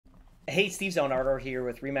Hey, Steve Zelenardo here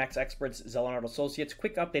with Remax Experts, Zelenardo Associates.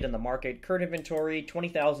 Quick update on the market. Current inventory,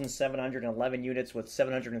 20,711 units with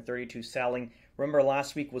 732 selling. Remember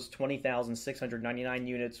last week was 20,699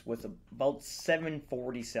 units with about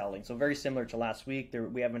 740 selling. So very similar to last week.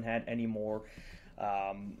 We haven't had any more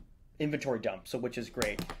inventory dump, so which is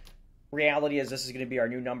great. Reality is this is going to be our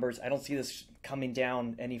new numbers. I don't see this coming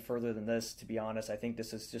down any further than this, to be honest. I think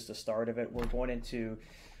this is just the start of it. We're going into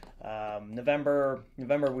November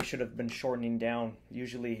we should have been shortening down.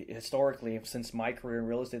 Usually, historically, since my career in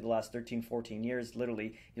real estate the last 13 14 years,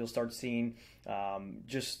 literally you'll start seeing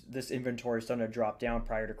just this inventory starting to drop down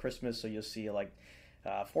prior to Christmas. So you'll see like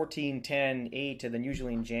 14, 10, 8, and then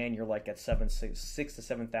usually in Jan you're like at 6 to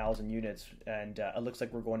 7,000 units, and it looks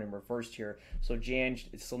like we're going in reverse here. So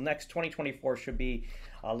next 2024 should be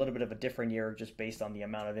a little bit of a different year just based on the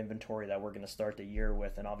amount of inventory that we're going to start the year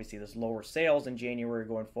with, and obviously there's lower sales in January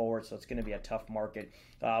going forward, so it's going to be a tough market.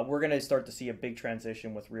 We're going to start to see a big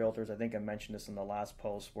transition with realtors. I think I mentioned this in the last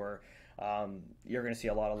post where you're going to see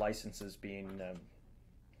a lot of licenses being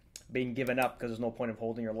given up because there's no point of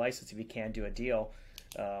holding your license if you can't do a deal.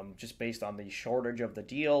 Just based on the shortage of the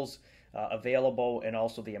deals available and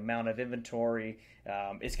also the amount of inventory,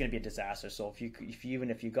 it's going to be a disaster. So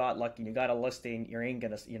even if you got lucky and you got a listing,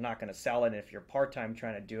 you're not gonna sell it. And if you're part-time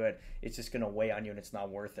trying to do it, it's just going to weigh on you and it's not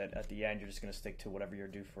worth it. At the end, you're just going to stick to whatever you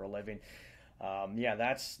do for a living. Yeah,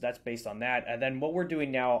 that's based on that. And then what we're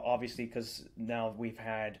doing now, obviously, because now we've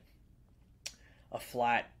had a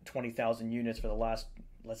flat 20,000 units for the last,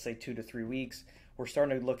 let's say, 2 to 3 weeks. We're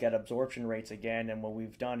starting to look at absorption rates again, and what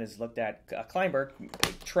we've done is looked at Kleinberg.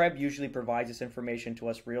 Treb usually provides this information to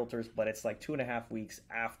us realtors, but it's like 2.5 weeks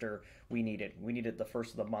after we need it. We need it the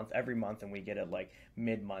first of the month every month, and we get it like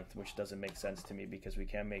mid-month, which doesn't make sense to me because we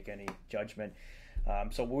can't make any judgment.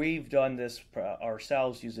 So we've done this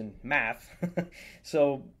ourselves using math.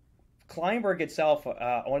 So Kleinberg itself,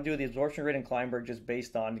 I want to do the absorption rate in Kleinberg just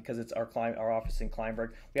based on, because it's our office in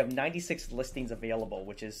Kleinberg. We have 96 listings available,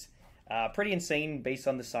 which is pretty insane based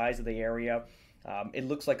on the size of the area. It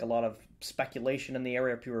looks like a lot of speculation in the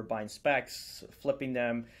area. People are buying specs, flipping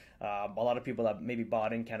them. A lot of people that maybe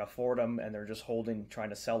bought in can't afford them, and they're just holding, trying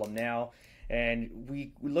to sell them now. And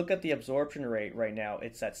we look at the absorption rate right now.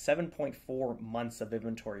 It's at 7.4 months of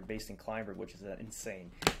inventory based in Kleinberg, which is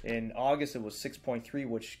insane. In August, it was 6.3,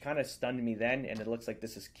 which kind of stunned me then, and it looks like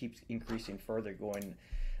this keeps increasing further going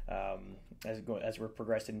as we're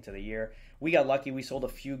progressing into the year. We got lucky. We sold a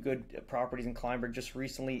few good properties in Kleinberg just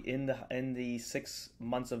recently in the 6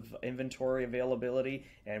 months of inventory availability,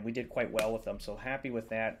 and we did quite well with them. So happy with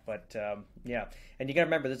that. But yeah, and you got to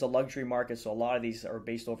remember, there's a luxury market, so a lot of these are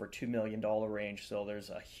based over $2 million range. So there's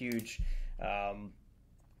a huge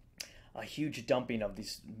dumping of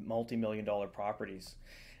these multi-million-dollar properties.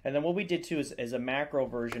 And then what we did too is, as a macro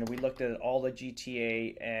version, we looked at all the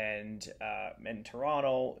GTA and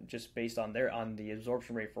Toronto just based on the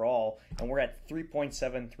absorption rate for all, and we're at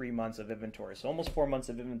 3.73 months of inventory, so almost 4 months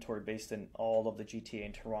of inventory based in all of the GTA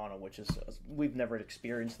and Toronto, which is, we've never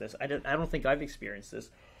experienced this. I don't think I've experienced this.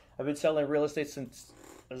 I've been selling real estate since,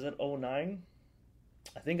 is it 09?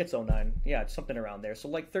 I think it's 09. Yeah, it's something around there. So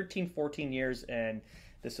like 13, 14 years, and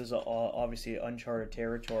this is obviously uncharted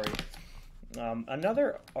territory.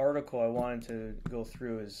 Another article I wanted to go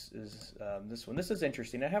through is this one. This is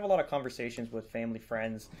interesting. I have a lot of conversations with family,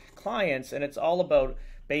 friends, clients, and it's all about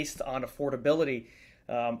based on affordability.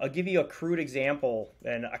 I'll give you a crude example,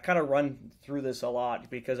 and I kind of run through this a lot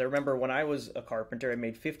because I remember when I was a carpenter, I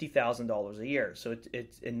made $50,000 a year. So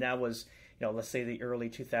and that was, let's say the early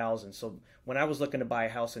 2000s. So when I was looking to buy a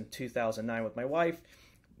house in 2009 with my wife,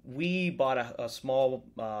 we bought a small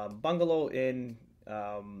bungalow in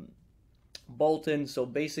Bolton. So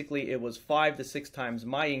basically it was 5 to 6 times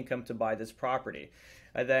my income to buy this property.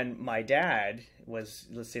 And then my dad was,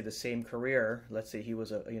 let's say, the same career. Let's say he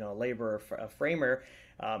was a laborer, a framer.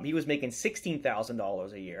 He was making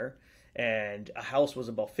 $16,000 a year, and a house was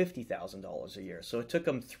about $50,000 a year. So it took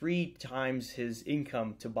him 3 times his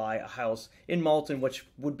income to buy a house in Malton, which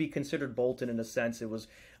would be considered Bolton in a sense. It was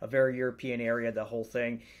a very European area, the whole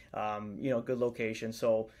thing, good location.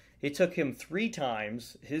 So it took him 3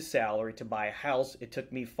 times his salary to buy a house. It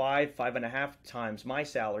took me 5.5 times my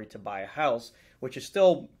salary to buy a house, which is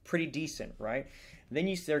still pretty decent, right? Then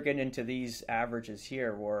you start getting into these averages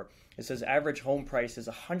here where it says average home price is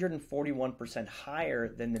 141% higher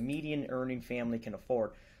than the median earning family can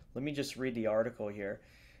afford. Let me just read the article here.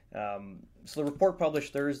 So the report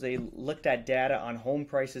published Thursday looked at data on home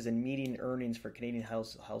prices and median earnings for Canadian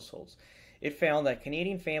households. it found that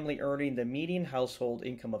Canadian family earning the median household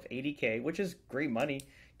income of 80K, which is great money,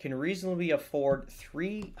 can reasonably afford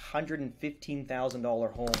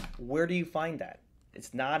 $315,000 home. Where do you find that?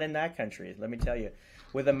 It's not in that country, let me tell you.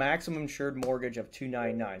 With a maximum insured mortgage of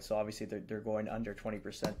 299, so obviously they're going under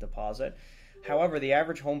 20% deposit. However, the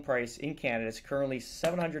average home price in Canada is currently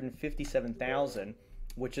 757,000,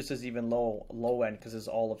 which this is even low end because it's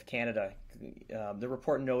all of Canada. The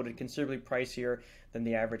report noted considerably pricier than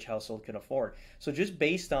the average household can afford. So just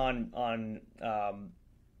based on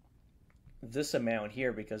this amount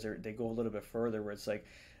here, because they go a little bit further, where it's like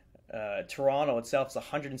Toronto itself is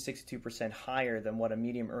 162% higher than what a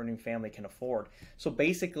medium earning family can afford. So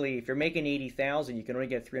basically, if you're making 80,000, you can only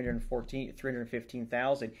get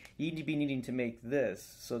 315,000. You need to be needing to make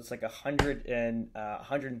this, so it's like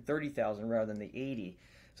 130,000 rather than the 80.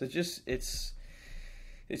 So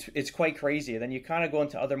it's quite crazy. And then you kind of go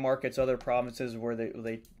into other markets, other provinces where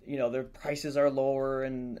they their prices are lower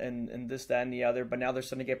and this, that, and the other. But now they're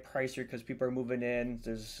starting to get pricier because people are moving in.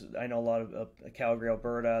 I know a lot of Calgary,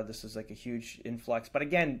 Alberta. This is like a huge influx. But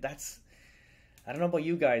again, I don't know about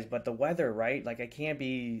you guys, but the weather, right? Like I can't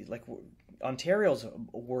be like Ontario's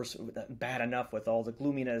worse, bad enough with all the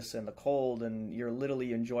gloominess and the cold, and you're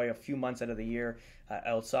literally enjoy a few months out of the year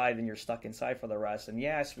outside, and you're stuck inside for the rest. And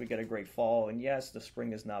yes, we get a great fall, and yes, the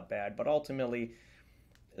spring is not bad, but ultimately,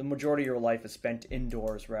 the majority of your life is spent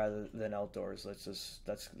indoors rather than outdoors. Let's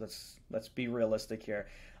be realistic here.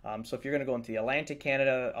 So if you're going to go into the Atlantic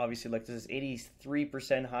Canada, obviously, like this is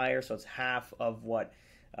 83% higher, so it's half of what.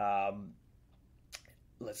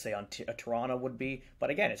 Let's say on Toronto would be,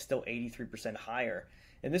 but again, it's still 83% higher.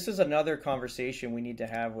 And this is another conversation we need to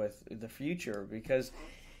have with the future, because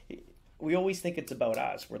we always think it's about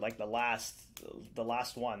us. We're like the last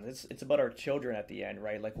one. It's about our children at the end,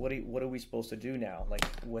 right? Like what are we supposed to do now? Like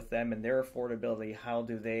with them and their affordability, how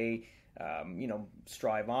do they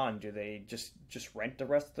strive on? Do they just rent the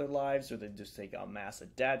rest of their lives, or they just take on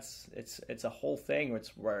massive debts? It's a whole thing.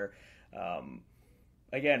 It's where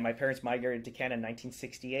again, my parents migrated to Canada in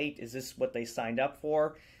 1968. Is this what they signed up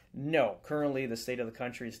for? No. Currently, the state of the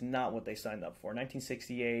country is not what they signed up for.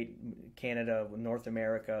 1968, Canada, North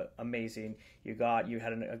America, amazing. You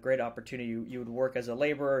had a great opportunity. You would work as a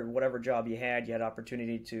laborer, whatever job you had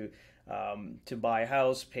opportunity to buy a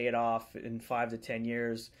house, pay it off in 5 to 10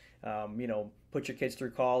 years. Put your kids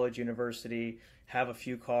through college, university, have a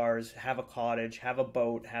few cars, have a cottage, have a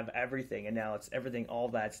boat, have everything. And now it's everything. All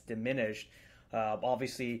that's diminished.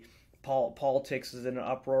 Obviously, politics is in an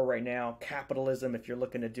uproar right now. Capitalism, if you're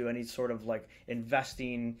looking to do any sort of like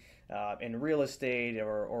investing in real estate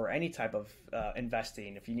or any type of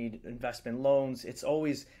investing, if you need investment loans, it's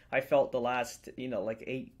always, I felt the last, like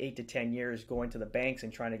 8 to 10 years going to the banks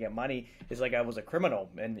and trying to get money is like I was a criminal.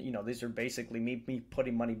 And, these are basically me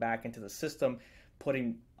putting money back into the system,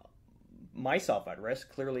 putting myself at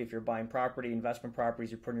risk. Clearly, if you're buying property, investment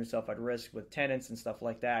properties, you're putting yourself at risk with tenants and stuff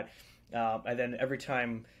like that. And then every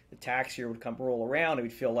time the tax year would roll around, it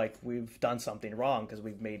would feel like we've done something wrong because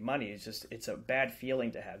we've made money. It's a bad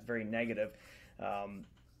feeling to have, very negative.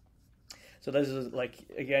 So this is like,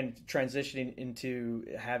 again, transitioning into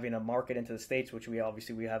having a market into the States, which we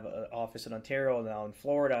have an office in Ontario, now in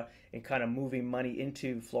Florida, and kind of moving money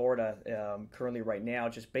into Florida currently right now,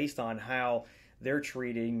 just based on how they're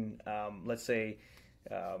treating, let's say,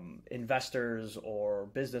 investors or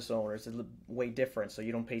business owners is way different. So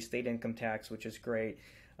you don't pay state income tax, which is great.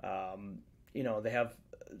 They have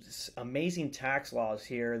amazing tax laws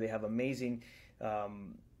here. They have amazing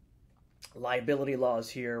liability laws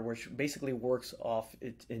here, which basically works off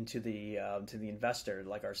into the to the investor,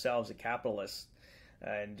 like ourselves, the capitalists.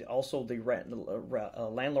 And also the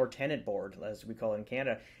landlord-tenant board, as we call it in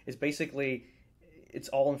Canada, is basically, it's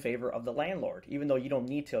all in favor of the landlord, even though you don't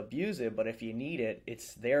need to abuse it. But if you need it,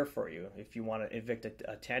 it's there for you. If you want to evict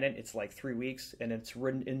a tenant, it's like 3 weeks, and it's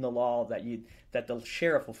written in the law that the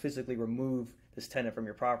sheriff will physically remove this tenant from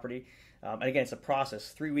your property. And again, it's a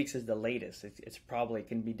process. 3 weeks is the latest. It's probably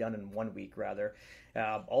can be done in 1 week rather.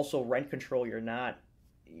 Also, rent control. You're not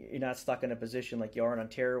stuck in a position like you are in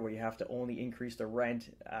Ontario, where you have to only increase the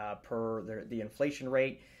rent per the inflation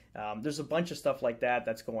rate. There's a bunch of stuff like that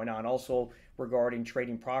that's going on. Also, regarding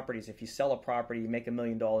trading properties, if you sell a property, you make $1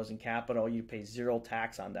 million in capital, you pay zero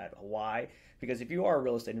tax on that. Why? Because if you are a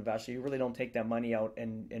real estate investor, you really don't take that money out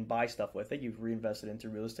and buy stuff with it. You reinvest it into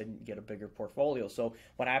real estate and get a bigger portfolio. So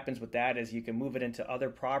what happens with that is you can move it into other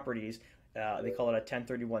properties. They call it a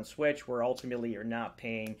 1031 switch, where ultimately you're not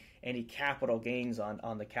paying any capital gains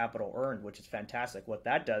on the capital earned, which is fantastic. What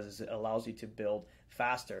that does is it allows you to build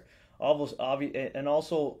faster. And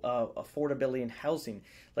also affordability in housing.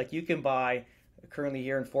 Like you can buy Currently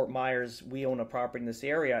here in Fort Myers, we own a property in this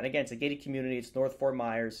area, and again, it's a gated community. It's North Fort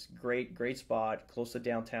Myers, great spot, close to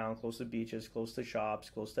downtown, close to beaches, close to shops,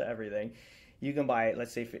 close to everything. You can buy,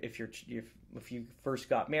 let's say, if you first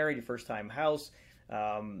got married, your first time house,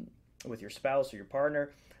 with your spouse or your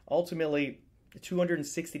partner, ultimately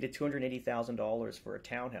 $260 to $280,000 for a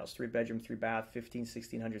townhouse, 3 bedroom, 3 bath,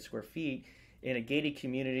 1,600 square feet in a gated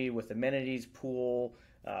community with amenities, pool,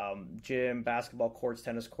 gym, basketball courts,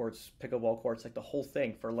 tennis courts, pickleball courts, like the whole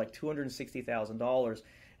thing for like $260,000.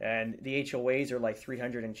 And the HOAs are like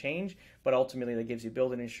 300 and change, but ultimately that gives you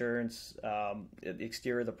building insurance, the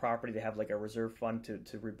exterior of the property. They have like a reserve fund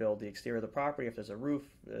to rebuild the exterior of the property if there's a roof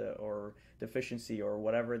or deficiency or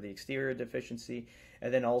whatever, the exterior deficiency.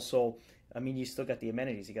 And then also, I mean, you still got the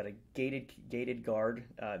amenities. You got a gated guard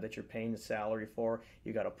that you're paying the salary for.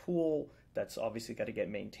 You got a pool that's obviously got to get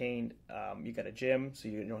maintained. You got a gym, so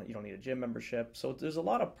you don't need a gym membership. So there's a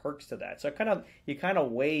lot of perks to that. So you kind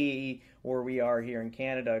of weigh where we are here in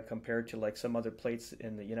Canada compared to like some other places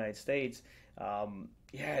in the United States.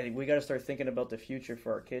 Yeah, we got to start thinking about the future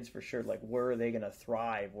for our kids for sure. Like, where are they going to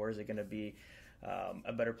thrive? Where is it going to be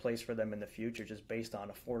a better place for them in the future, just based on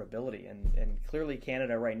affordability? And clearly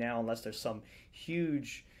Canada right now, unless there's some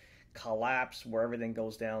huge collapse where everything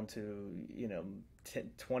goes down to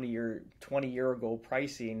 20 year ago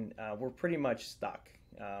pricing, we're pretty much stuck.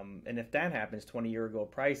 And if that happens, 20-year ago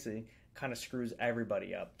pricing kind of screws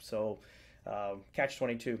everybody up. So catch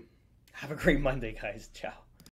 22. Have a great Monday, guys. Ciao.